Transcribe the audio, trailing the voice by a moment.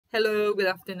Hello, good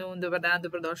afternoon, dobar dan,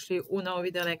 dobrodošli u novu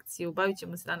video lekciju. Bavit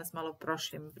ćemo se danas malo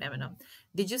prošlim vremenom.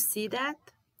 Did you see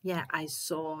that? Yeah, I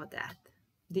saw that.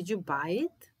 Did you buy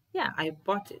it? Yeah, I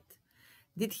bought it.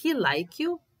 Did he like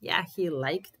you? Yeah, he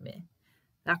liked me.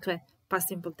 Dakle, past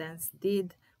simple tense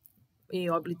did i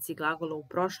oblici glagola u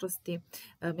prošlosti.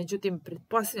 Međutim,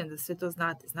 pretpostavljam da sve to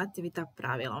znate. Znate vi ta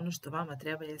pravila. Ono što vama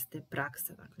treba jeste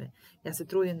praksa. Dakle, ja se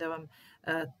trudim da vam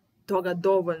toga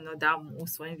dovoljno dam u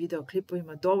svojim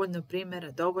videoklipovima, dovoljno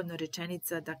primjera, dovoljno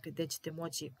rečenica, dakle, gde ćete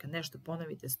moći, kad nešto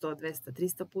ponovite 100, 200,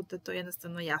 300 puta, to je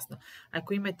jednostavno jasno.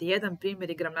 Ako imate jedan primjer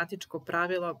i gramatičko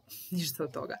pravilo, ništa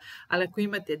od toga. Ali ako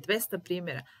imate 200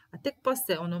 primjera, a tek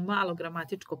posle ono malo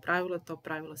gramatičko pravilo, to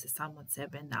pravilo se samo od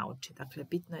sebe nauči. Dakle,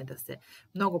 bitno je da se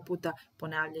mnogo puta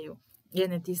ponavljaju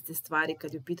jedne te iste stvari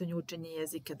kad je u pitanju učenje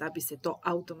jezika, da bi se to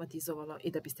automatizovalo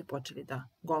i da biste počeli da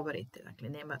govorite. Dakle,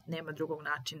 nema drugog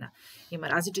načina. Ima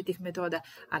različitih metoda,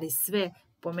 ali sve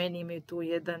po meni imaju tu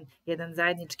jedan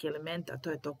zajednički element, a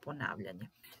to je to ponavljanje.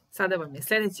 Sada vam je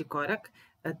sljedeći korak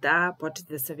da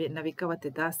počnete da se navikavate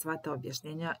da sva ta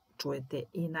objašnjenja čujete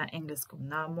i na engleskom.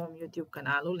 Na mom YouTube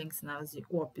kanalu, link se nalazi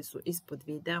u opisu ispod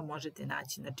videa, možete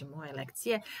naći moje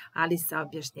lekcije, ali sa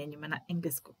objašnjenjima na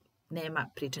engleskom. Nema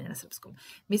pričanja na srpskom.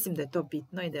 Mislim da je to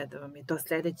bitno i da vam je to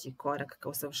sljedeći korak ka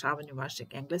usavršavanju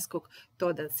vašeg engleskog,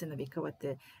 to da se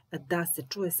navikavate da se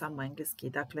čuje samo engleski.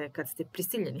 Dakle, kad ste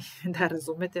prisiljeni da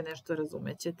razumete nešto,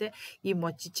 razumećete i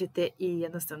moći ćete i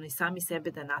jednostavno i sami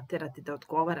sebe da naterate, da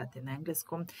odgovarate na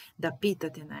engleskom, da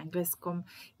pitate na engleskom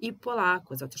i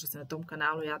polako, zato što se na tom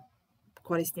kanalu ja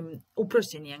koristim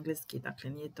uprošćeni engleski, dakle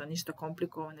nije to ništa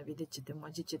komplikovano, vidjet ćete,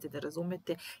 moći ćete da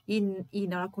razumete i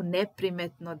onako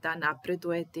neprimetno da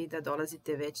napredujete i da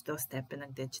dolazite već do stepena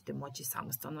gdje ćete moći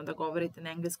samostalno da govorite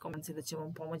na engleskom. Da će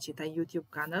vam pomoći taj YouTube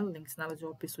kanal, link se nalazi u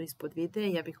opisu ispod videa.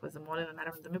 Ja bih vas zamolila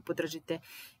naravno da me podržite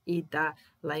i da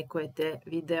lajkujete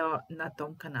video na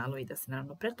tom kanalu i da se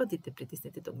naravno pretplatite,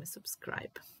 pritisnite dugme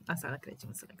subscribe. A sada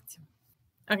krećemo sa lekcijom.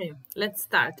 Okay, let's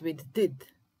start with did,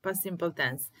 past simple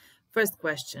tense. First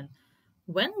question,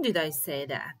 when did I say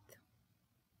that?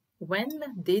 When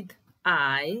did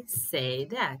I say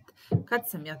that? Kad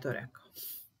sam ja to rekao?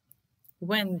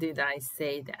 When did I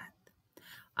say that?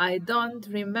 I don't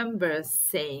remember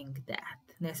saying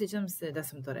that. Ne sjećam se da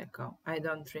sam to rekao. I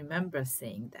don't remember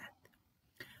saying that.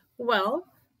 Well,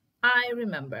 I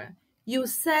remember. You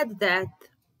said that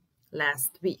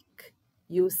last week.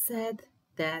 You said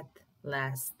that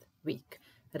last week.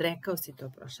 Rekao si to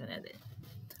prošle nedelje.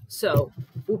 So,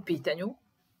 u pitanju,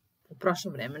 u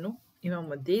prošlom vremenu,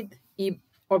 imamo did i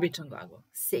običan glagol.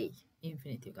 Say,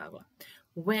 infinitiv glagola.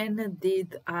 When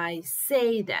did I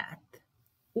say that?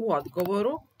 U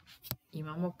odgovoru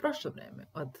imamo prošlo vreme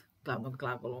od glavnog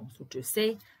glagola, u ovom slučaju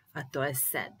say, a to je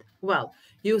said. Well,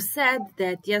 you said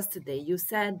that yesterday, you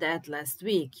said that last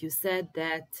week, you said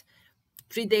that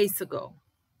 3 days ago,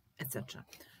 etc.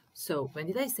 So, when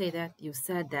did I say that? You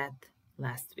said that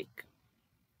last week.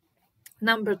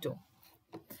 Number 2.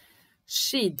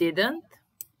 She didn't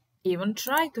even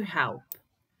try to help.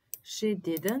 She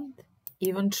didn't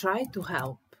even try to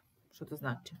help. Što to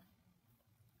znači?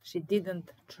 She didn't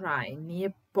try,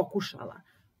 nije pokušala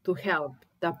to help,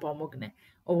 da pomogne.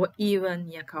 Ovo even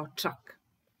je kao čak.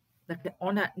 Dakle,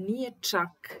 ona nije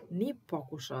čak ni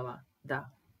pokušala da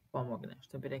pomogne.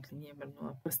 Što bi rekli, nije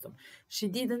mrnula prstom. She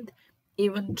didn't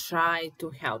even try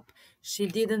to help. She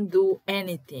didn't do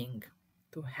anything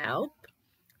to help.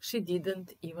 She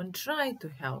didn't even try to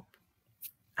help.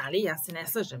 Ali ja se ne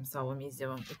slažem sa ovom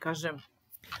izjavom i kažem,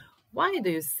 why do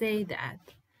you say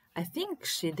that? I think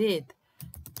she did.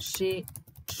 She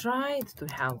tried to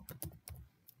help,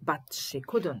 but she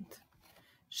couldn't.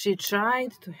 She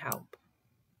tried to help.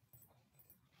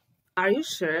 Are you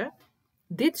sure?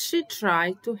 Did she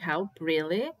try to help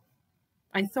really?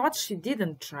 I thought she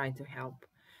didn't try to help.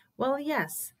 Well,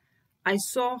 yes, I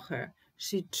saw her.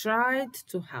 She tried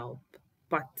to help.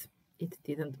 But it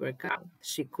didn't work out.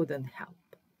 She couldn't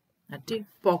help. Znači,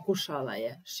 pokušala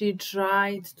je. She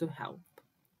tried to help.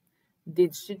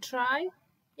 Did she try?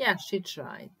 Yeah, she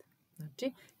tried.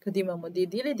 Znači, kad imamo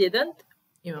did ili didn't,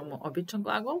 imamo običan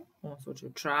glagol, u ovom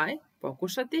slučaju try,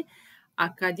 pokušati,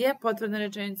 a kad je potvrdna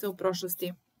rečenica u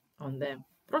prošlosti, onda je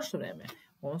prošlo vreme.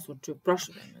 U ovom slučaju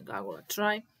prošlo vreme glagola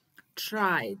try,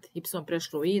 tried. I smo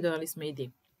prešlo u i, dodali smo i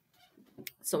di.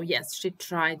 So yes, she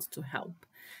tried to help.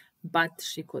 But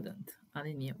she couldn't,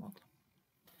 ali nije mogla.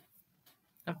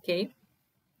 Okay.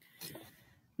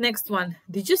 Next one.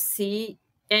 Did you see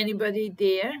anybody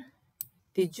there?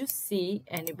 Did you see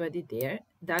anybody there?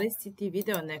 Da li si ti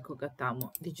video nekoga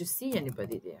tamo? Did you see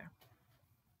anybody there?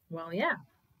 Well, yeah,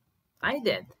 I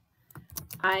did.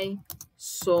 I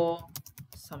saw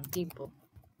some people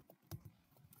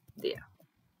there.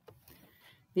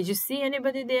 Did you see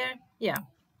anybody there? Yeah,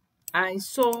 I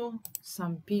saw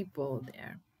some people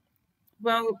there.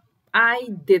 Well, I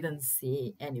didn't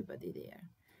see anybody there.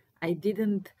 I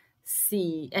didn't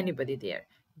see anybody there.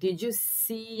 Did you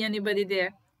see anybody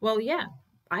there? Well, yeah,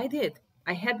 I did.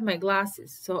 I had my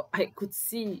glasses, so I could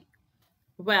see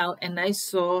well, and I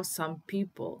saw some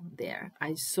people there.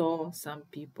 I saw some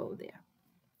people there.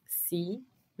 See,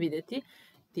 vidjeti.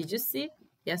 Did you see?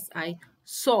 Yes, I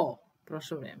saw.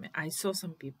 Prošlo vreme. I saw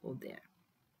some people there.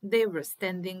 They were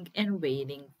standing and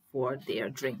waiting for their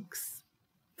drinks.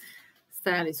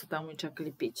 Stajali su tamo I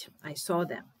čekali piće. I saw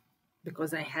them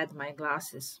because I had my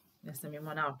glasses. Ja sam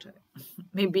imao naočare.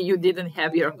 Maybe you didn't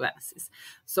have your glasses,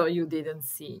 so you didn't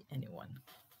see anyone.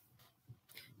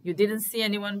 You didn't see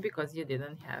anyone because you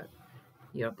didn't have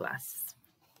your glasses.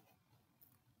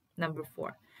 Number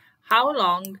 4. How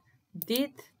long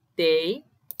did they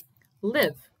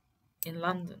live in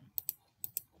London?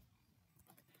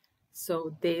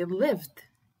 So they lived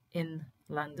in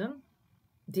London.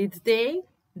 Did they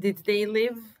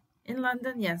live in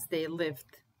London? Yes, they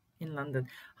lived in London.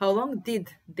 How long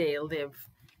did they live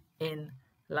in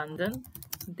London?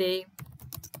 They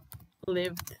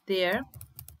lived there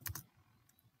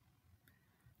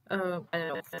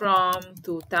from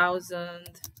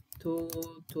 2000 to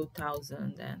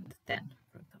 2010,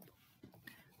 for example.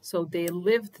 So they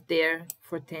lived there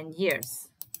for 10 years.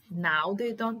 Now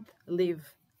they don't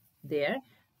live there,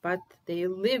 but they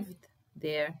lived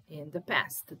there in the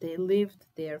past. They lived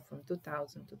there from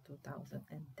 2000 to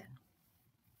 2010.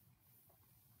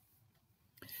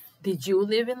 Did you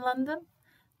live in London?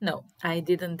 No, I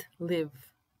didn't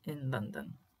live in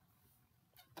London.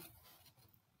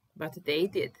 But they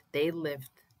did. They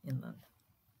lived in London.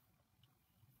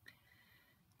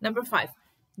 Number 5.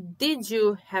 Did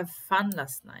you have fun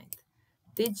last night?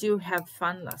 Did you have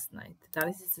fun last night? Da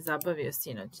li si se zabavio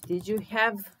sinoć? Did you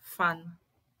have fun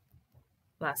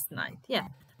last night? Yeah,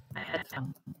 I had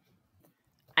fun.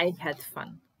 I had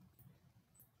fun.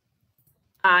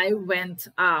 I went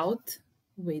out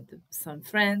with some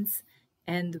friends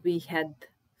and we had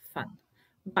fun.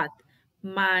 But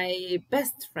my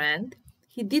best friend,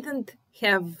 he didn't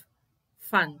have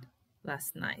fun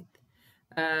last night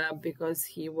because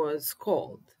he was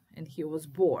cold and he was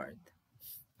bored.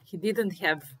 He didn't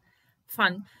have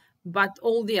fun, but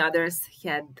all the others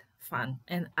had fun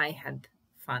and I had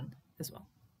fun as well.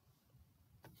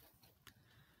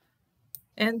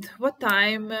 And what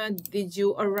time did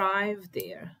you arrive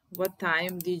there? What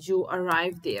time did you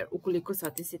arrive there? Ukoliko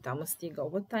sati si tamo stigao.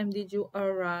 What time did you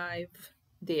arrive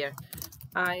there?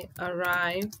 I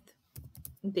arrived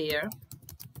there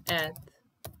at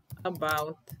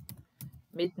about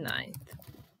midnight.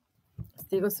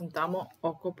 Stigao sam tamo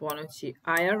oko ponoći.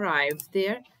 I arrived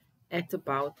there at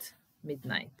about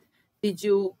midnight. Did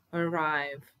you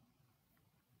arrive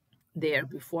there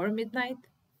before midnight?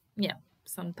 Yeah,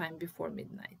 sometime before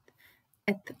midnight.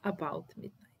 At about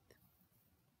midnight.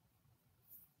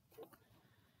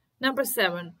 Number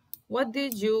 7. What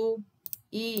did you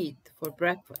eat for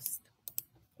breakfast?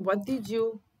 What did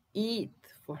you eat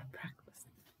for breakfast?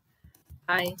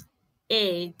 I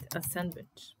ate a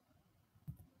sandwich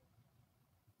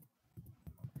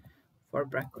for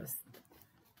breakfast.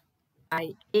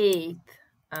 I ate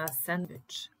a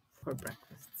sandwich for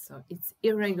breakfast. So it's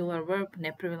irregular verb,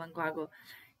 nepravilan glagol.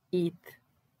 Eat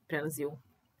prelazi u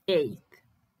ate.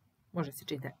 Može se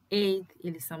čita ate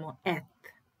ili samo ate.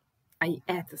 I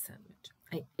ate a sandwich.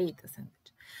 I ate a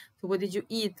sandwich. So what did you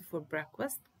eat for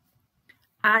breakfast?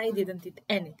 I didn't eat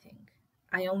anything.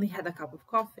 I only had a cup of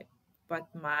coffee. But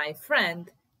my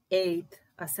friend ate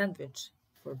a sandwich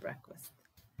for breakfast.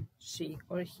 She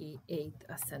or he ate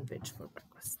a sandwich for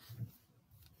breakfast.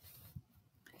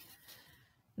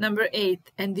 Number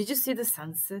 8. And did you see the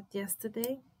sunset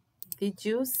yesterday? Did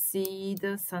you see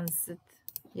the sunset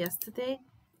yesterday?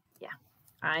 Yeah,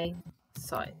 I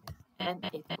saw it. And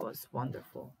it was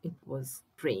wonderful. It was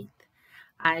great.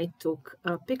 I took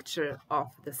a picture of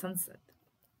the sunset.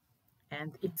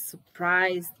 And it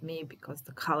surprised me because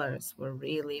the colors were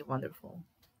really wonderful.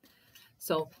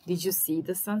 So, did you see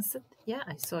the sunset? Yeah,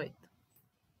 I saw it.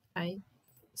 I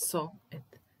saw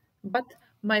it. But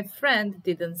my friend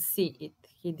didn't see it.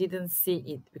 He didn't see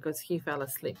it because he fell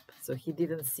asleep. So he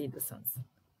didn't see the sunset.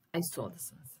 I saw the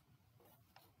sunset.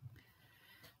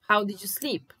 How did you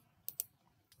sleep?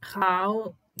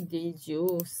 How did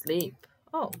you sleep?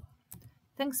 Oh,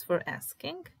 thanks for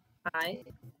asking. I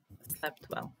slept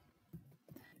well.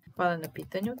 Hvala na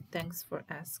pitanju. Thanks for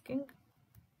asking.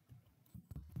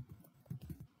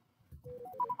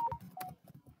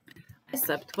 I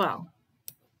slept well.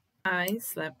 I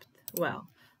slept well,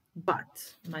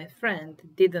 but my friend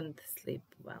didn't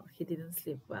sleep well. He didn't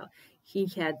sleep well. He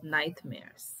had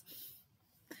nightmares,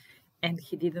 and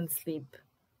he didn't sleep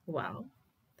well.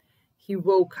 He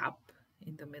woke up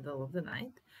in the middle of the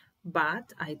night,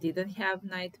 but I didn't have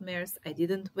nightmares. I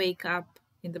didn't wake up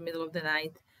in the middle of the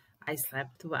night. I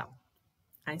slept well.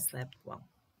 I slept well.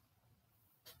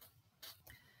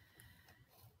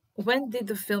 When did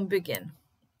the film begin?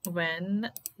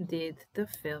 When did the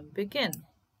film begin?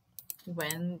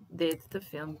 When did the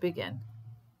film begin?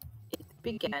 It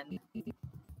began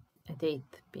at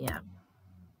 8 p.m.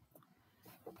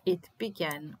 It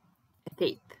began at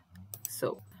 8.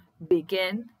 So,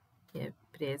 begin je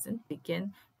present,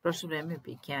 begin, prošlo vreme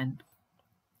began.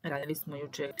 Radili smo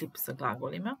juče klip sa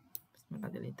glagolima, smo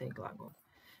radili taj glagol.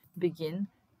 Begin,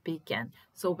 began.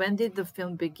 So, when did the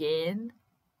film begin?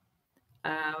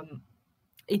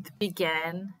 It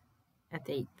began at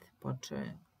 8. Počeo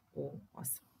je u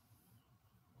 8.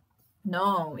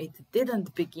 No, it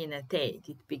didn't begin at 8.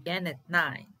 It began at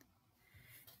 9.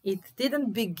 It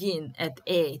didn't begin at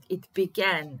 8. It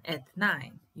began at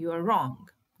 9. You are wrong.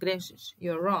 Grešiš.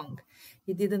 You're wrong.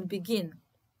 It didn't begin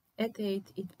at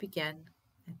 8. It began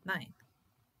at 9.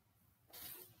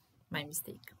 My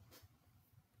mistake.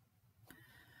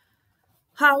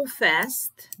 How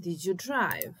fast did you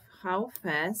drive? How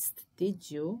fast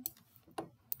did you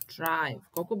drive?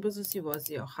 Koliko brzo si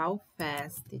vozio? How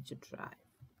fast did you drive?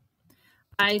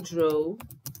 I drove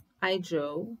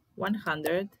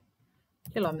 100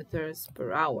 kilometers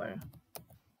per hour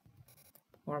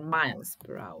or miles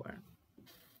per hour.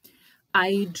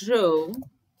 I drove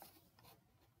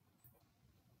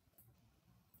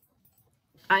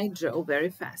very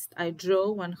fast. I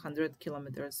drove 100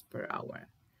 kilometers per hour.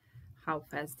 How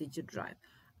fast did you drive?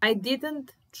 I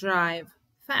didn't drive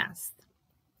fast.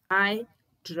 I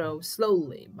drove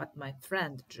slowly, but my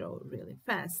friend drove really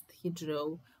fast. He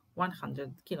drove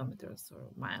 100 kilometers or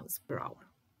miles per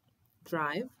hour.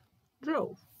 Drive,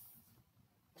 drove.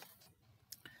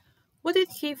 What did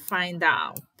he find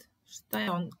out? Šta je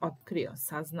on otkrio,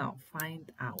 saznao?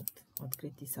 Find out.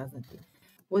 Otkriti, saznati.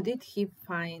 What did he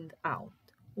find out?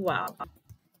 Well,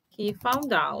 he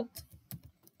found out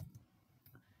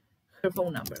her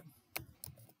phone number.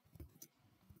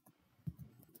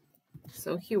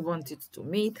 So he wanted to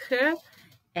meet her,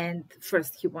 and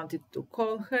first he wanted to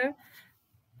call her,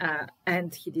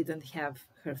 and he didn't have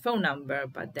her phone number,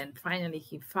 but then finally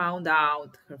he found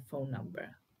out her phone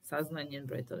number. Saznao njen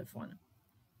broj telefona.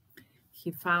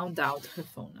 He found out her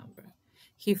phone number.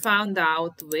 He found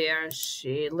out where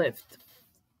she lived,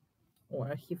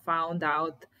 or he found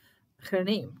out her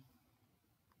name,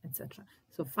 etc.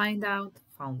 So find out,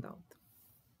 found out.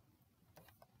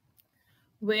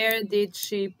 Where did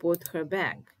she put her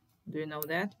bag? Do you know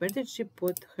that? Where did she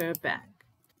put her bag?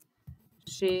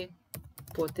 She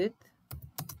put it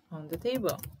on the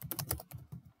table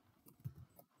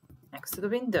next to the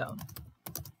window.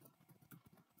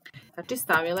 Znači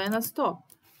stavila je na sto,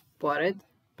 pored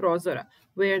prozora.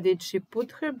 Where did she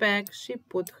put her bag? She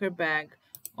put her bag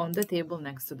on the table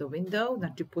next to the window.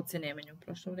 Znači put se ne menja u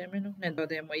prošlom vremenu. Ne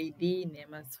dodajemo ed,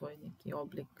 nema svoj neki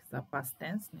oblik za past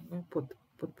tense, nego je put.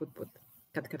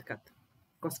 Kat.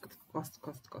 Kost.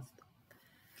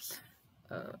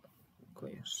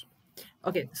 Koji još?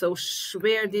 Okay, so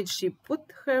where did she put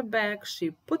her bag?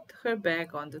 She put her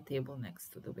bag on the table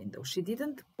next to the window. She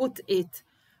didn't put it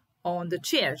on the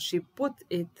chair. She put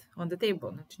it on the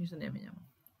table. Znači ništa ne menjamo.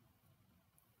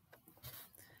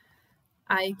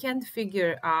 I can't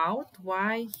figure out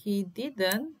why he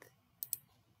didn't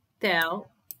tell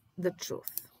the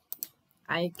truth.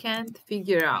 I can't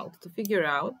figure out. To figure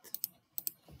out,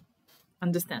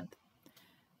 understand.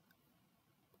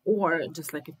 Or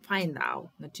just like find out.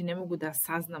 Znači ne mogu da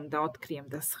saznam, da otkrijem,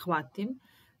 da shvatim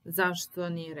zašto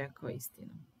nije rekao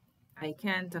istinu. I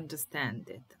can't understand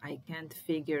it. I can't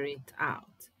figure it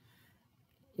out.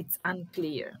 It's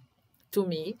unclear to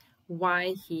me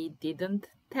why he didn't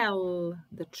tell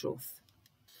the truth.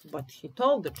 But he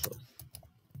told the truth.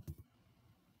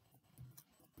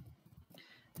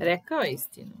 Rekao je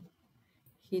istinu.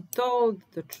 He told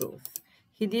the truth.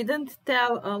 He didn't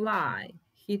tell a lie.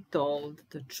 He told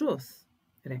the truth.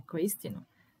 Rekao je istinu.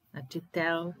 Znači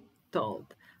tell, told.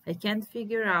 I can't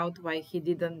figure out why he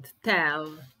didn't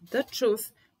tell the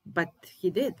truth, but he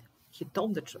did. He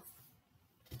told the truth.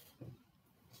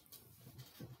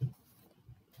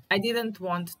 I didn't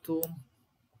want to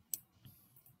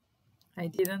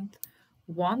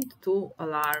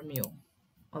alarm you.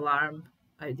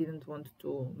 I didn't want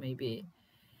to maybe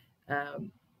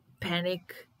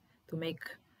panic, to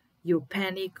make you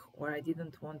panic, or I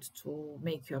didn't want to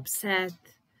make you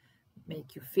upset. make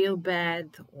you feel bad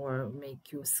or make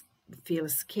you feel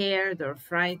scared or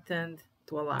frightened,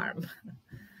 to alarm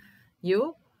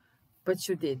you, but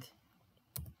you did.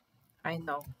 I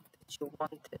know that you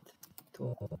wanted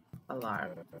to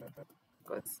alarm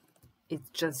because it's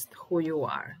just who you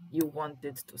are. You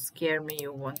wanted to scare me,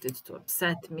 you wanted to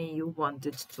upset me, you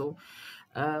wanted to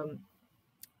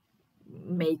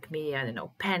make me, I don't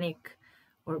know, panic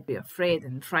or be afraid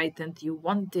and frightened. You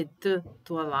wanted to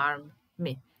alarm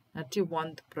me. Znači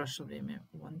want, prošlo vrijeme,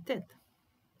 wanted.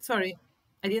 Sorry,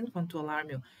 I didn't want to alarm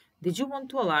you. Did you want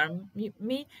to alarm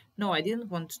me? No, I didn't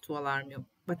want to alarm you.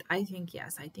 But I think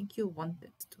yes, I think you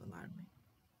wanted to alarm me.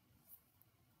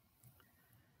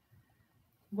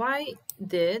 Why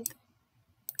did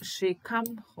she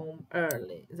come home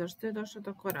early? Zašto je došla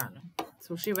tako rano?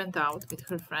 So she went out with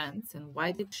her friends, and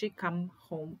why did she come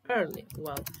home early?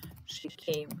 Well, she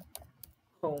came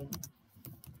home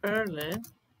early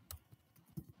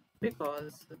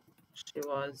because she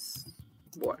was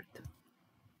bored.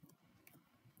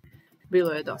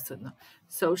 Bilo je dosadno.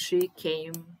 So she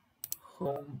came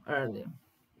home early.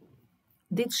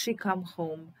 Did she come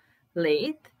home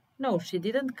late? No, she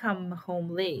didn't come home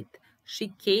late. She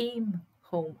came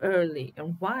home early.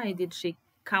 And why did she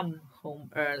come home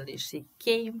early? She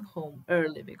came home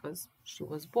early because she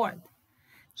was bored.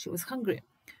 She was hungry.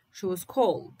 She was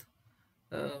cold.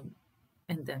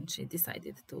 And then she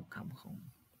decided to come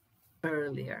home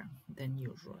earlier than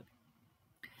usual.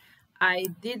 I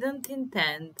didn't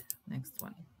intend, next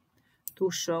one, to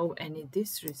show any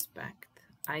disrespect.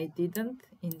 I didn't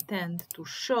intend to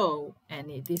show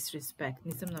any disrespect.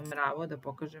 Nisam namjeravao da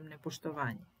pokažem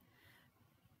nepoštovanje.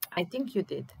 I think you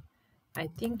did. I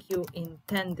think you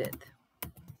intended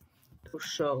to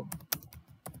show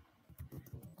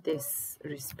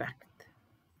disrespect.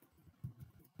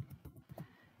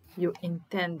 You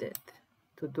intended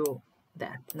to do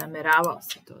that. Namjeravao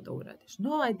si to da uradiš.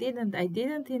 No, I didn't. I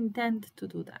didn't intend to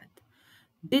do that.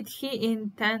 Did he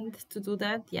intend to do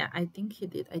that? Yeah, I think he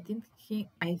did. I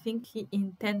think he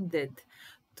intended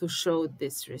to show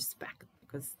disrespect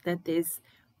because that is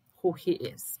who he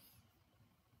is.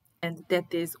 And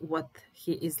that is what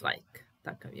he is like.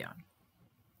 Takav je on.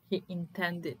 He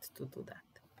intended to do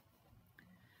that.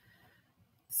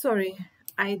 Sorry,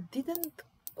 I didn't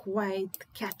quite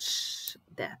catch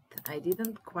that. I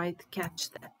didn't quite catch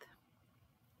that.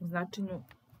 U značenju,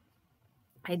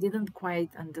 I didn't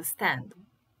quite understand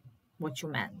what you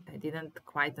meant. I didn't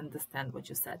quite understand what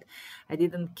you said. I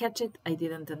didn't catch it. I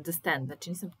didn't understand. Znači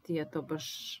nisam ti ja to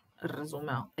baš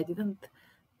razumeo. I didn't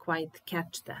quite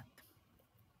catch that.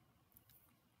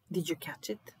 Did you catch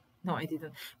it? No, I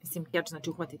didn't. Mislim, catch znači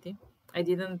uhvatiti. I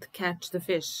didn't catch the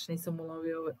fish. Nisam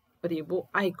ulovio ribu.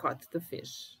 I caught the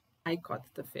fish. I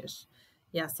caught the fish.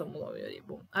 Ja sam ulovio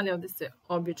ribu. Ali ovdje se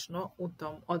obično u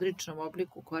tom odričnom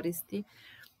obliku koristi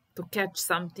to catch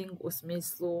something u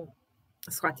smislu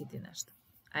shvatiti nešto.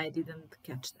 I didn't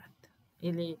catch that.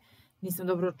 Ili nisam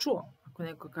dobro čuo. Ako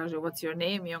neko kaže what's your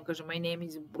name i on kaže my name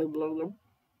is blah blah blah.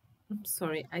 I'm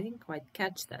sorry, I didn't quite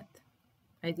catch that.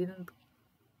 I didn't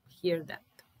hear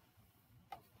that.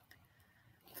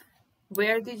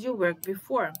 Where did you work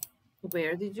before?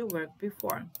 Where did you work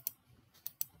before?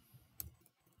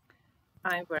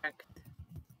 I worked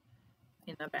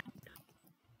in a bank.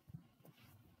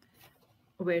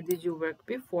 Where did you work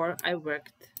before? I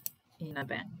worked in a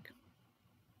bank.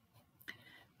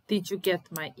 Did you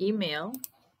get my email?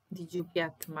 Did you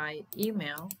get my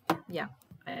email? Yeah,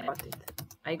 I got it.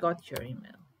 I got your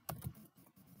email.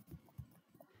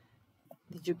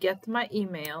 Did you get my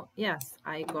email? Yes,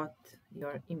 I got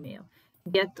your email.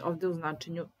 Get ovdje u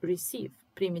značenju receive,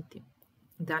 primiti.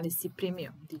 Da li si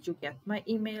primio? Did you get my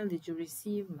email? Did you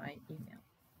receive my email?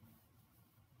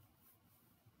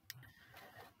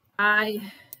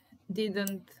 I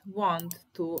didn't want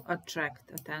to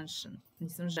attract attention.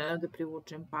 Nisam želeo da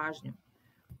privučem pažnju.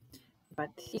 But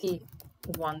he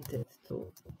wanted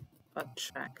to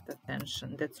attract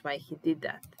attention. That's why he did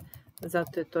that.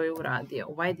 Zato je to i uradio.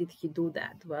 Why did he do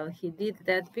that? Well, he did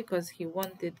that because he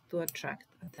wanted to attract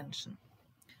attention.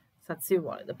 Sad svi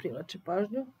vole da privlače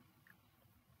pažnju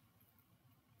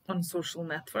on social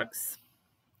networks.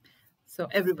 So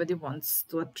everybody wants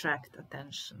to attract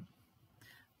attention,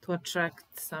 to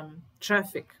attract some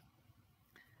traffic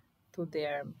to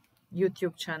their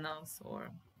YouTube channels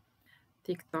or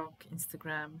TikTok,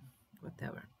 Instagram,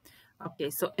 whatever.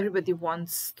 Okay, so everybody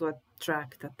wants to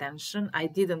attract attention. I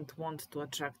didn't want to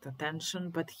attract attention,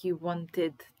 but he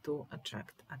wanted to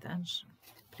attract attention.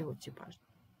 Privući pažnju.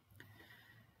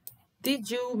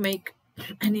 Did you make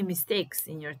any mistakes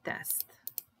in your test?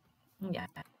 Yeah,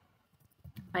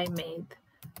 I made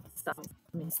some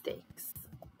mistakes.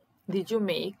 Did you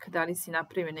make, da li si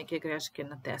napravio neke greške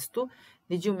na testu?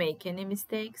 Did you make any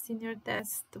mistakes in your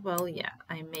test? Well, yeah,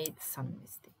 I made some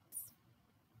mistakes.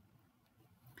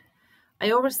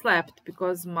 I overslept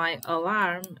because my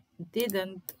alarm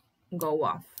didn't go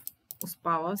off.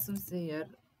 Uspavao sam se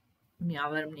jer mi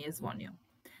alarm nije zvonio.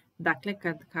 Dakle,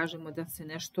 kad kažemo da se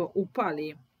nešto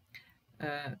upali,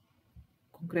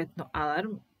 konkretno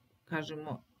alarm,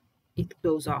 kažemo it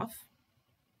goes off.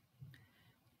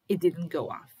 It didn't go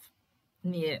off.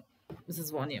 Nije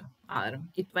zazvonio alarm.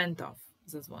 It went off.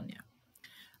 Zazvonio.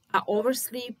 A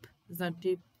oversleep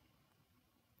znači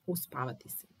uspavati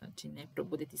se. Znači ne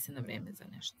probuditi se na vreme za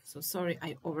nešto. So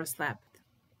sorry, I overslept.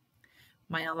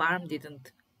 My alarm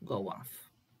didn't go off.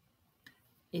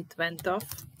 It went off.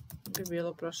 Bi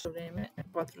bilo prošlo vrijeme.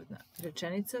 Potvrdna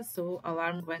rečenica. So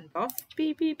alarm went off.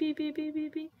 Beep, beep, beep, beep, beep,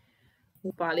 beep, beep.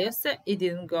 Upalio se. It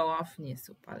didn't go off. Nije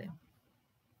se upalio.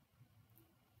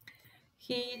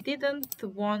 He didn't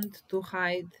want to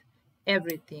hide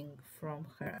everything from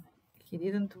her. He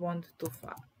didn't want to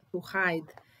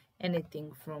hide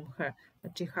anything from her.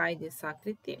 Znači hide je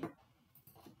sakriti.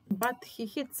 But he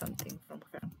hid something from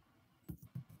her.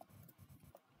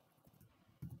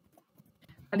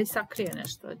 Ali sakrio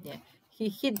nešto od nje. He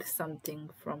hid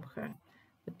something from her.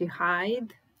 Znači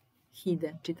hide,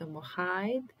 hide. Čitamo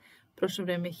hide. Prošlo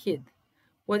vrijeme hid.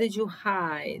 What did you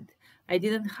hide? I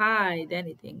didn't hide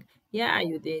anything. Yeah,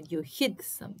 you did. You hid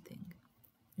something.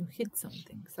 You hid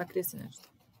something. Sakrio si nešto.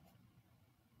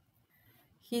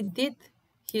 He did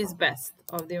his best.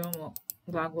 Ovdje imamo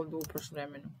glagol do u prošlom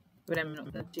vremenu.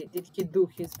 Znači, did he do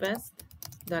his best?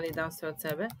 Da li je dao sve od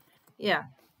sebe? Yeah.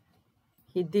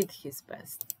 He did his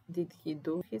best. Did he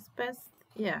do his best?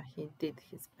 Yeah, he did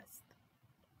his best.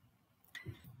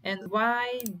 And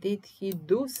why did he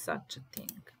do such a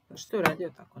thing? Što je uradio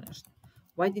tako nešto?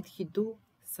 Why did he do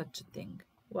such a thing?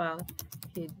 Well,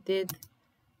 he did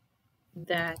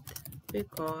that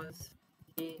because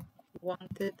he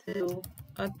wanted to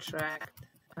attract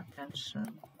attention.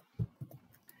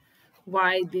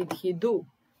 Why did he do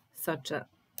such a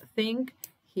thing?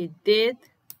 He did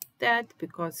that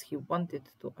because he wanted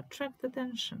to attract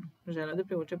attention. Želeo da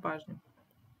privuče pažnju.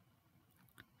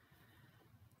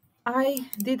 I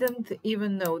didn't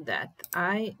even know that.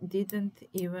 I didn't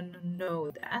even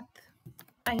know that.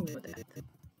 I knew that.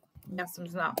 Ja sam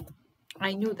znao.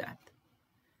 I knew that.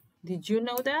 Did you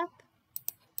know that?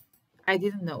 I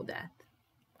didn't know that.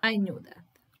 I knew that.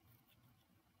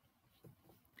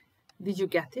 Did you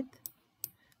get it?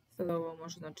 Sada ovo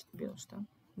može značiti bilo što.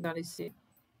 Da li si...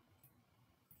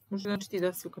 Može značiti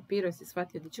da si ukapirao, si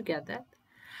shvatio. Did you get that?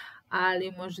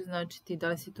 Ali može značiti da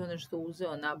li si to nešto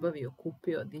uzeo, nabavio,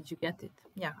 kupio. Did you get it?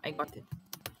 Yeah, I got it.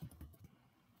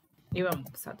 Imam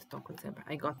sad to kod sebe.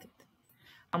 I got it.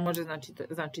 A može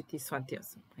značiti shvatio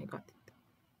sam. I got it.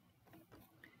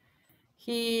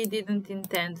 He didn't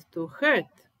intend to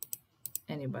hurt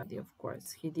anybody, of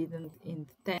course. He didn't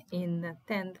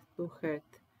intend to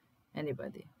hurt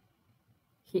anybody.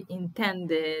 He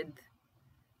intended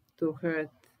to hurt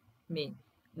me.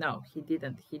 No, he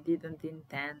didn't. He didn't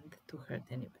intend to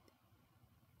hurt anybody.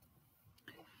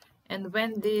 And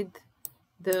when did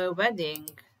the wedding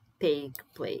take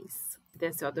place?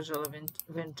 Gde se održalo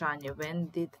venčanje?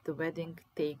 When did the wedding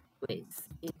take place?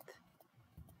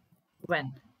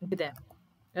 When? Gde?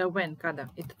 When? Kada?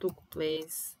 It took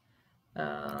place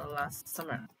last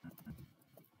summer.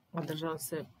 Održalo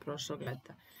se prošlog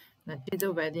leta. Znači, the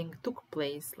wedding took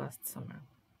place last summer.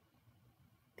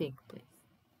 Take place.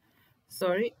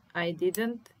 Sorry, I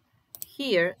didn't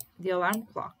hear the alarm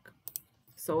clock.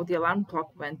 So the alarm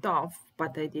clock went off,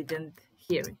 but I didn't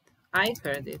hear it. I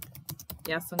heard it.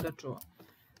 Ja sam ga čuo.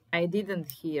 I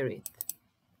didn't hear it.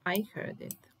 I heard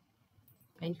it.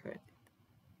 I heard it.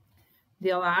 The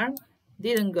alarm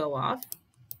didn't go off.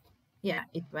 Yeah,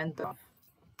 it went off.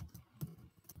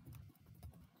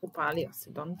 Upalio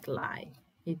se, don't lie.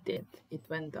 It did. It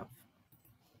went off.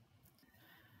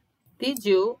 Did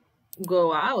you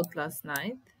go out last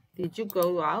night? Did you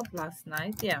go out last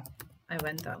night? Yeah, I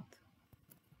went out.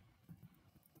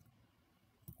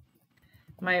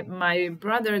 My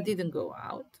brother didn't go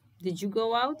out. Did you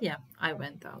go out? Yeah, I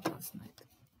went out last night.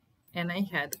 And I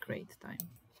had a great time.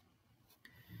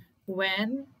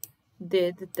 When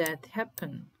did that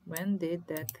happen? When did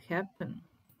that happen?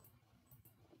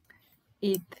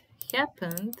 It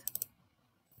happened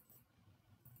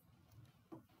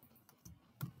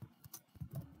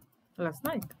last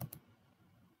night.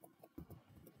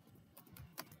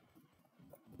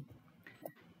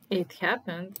 It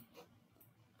happened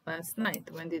last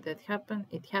night. When did that happen?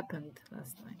 It happened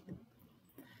last night.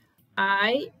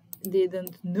 I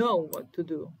didn't know what to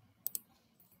do.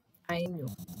 I knew.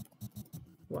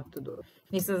 what to do.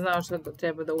 Nisam znao šta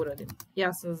treba da uradim.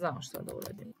 Ja sam znao šta da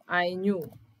uradim. I knew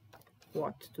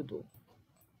what to do.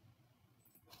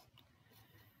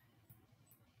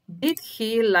 Did he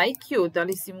like you? Da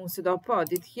li si mu se dopao?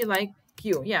 Did he like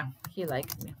you? Yeah, he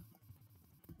liked me.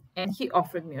 And he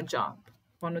offered me a job.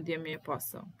 Ponudio mi je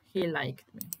posao. He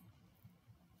liked me.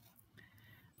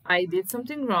 I did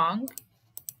something wrong.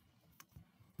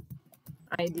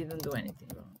 I didn't do anything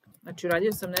wrong. Znači,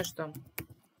 uradio sam nešto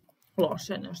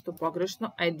loše, nešto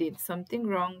pogrešno. I did something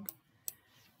wrong.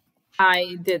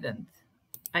 I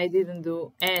didn't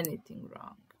do anything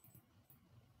wrong.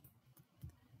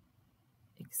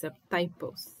 Except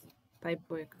typos.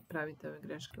 Typo je kad pravite ove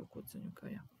greške u kucanju kao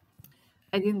ja.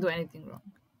 I didn't do anything wrong.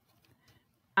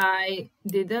 I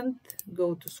didn't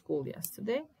go to school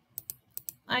yesterday.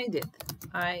 I did.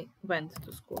 I went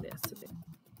to school yesterday.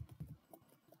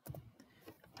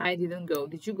 I didn't go.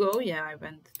 Did you go? Yeah, I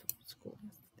went to school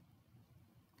yesterday.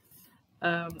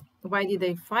 Why did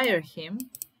they fire him?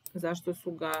 Zašto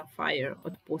su ga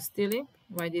otpustili?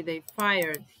 Why did they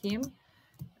fire him?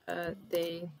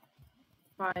 They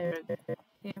fired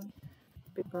him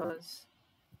because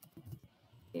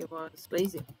he was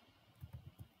lazy.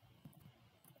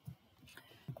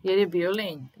 Jer je bio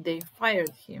lenj. They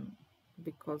fired him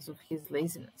because of his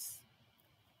laziness.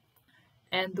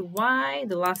 And why,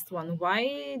 the last one,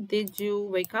 why did you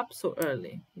wake up so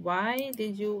early? Why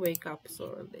did you wake up so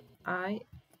early? I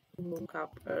woke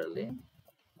up early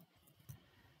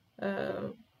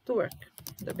to work,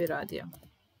 da bi radio.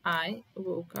 I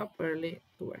woke up early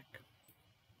to work.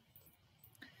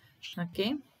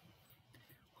 Okay.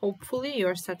 Hopefully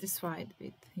you're satisfied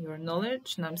with your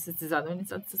knowledge. Nadam se da ste zadovoljni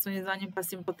sa svojim znanjem, pa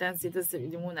sim potenciji da se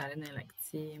vidimo u narednoj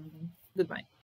lekciji. Goodbye.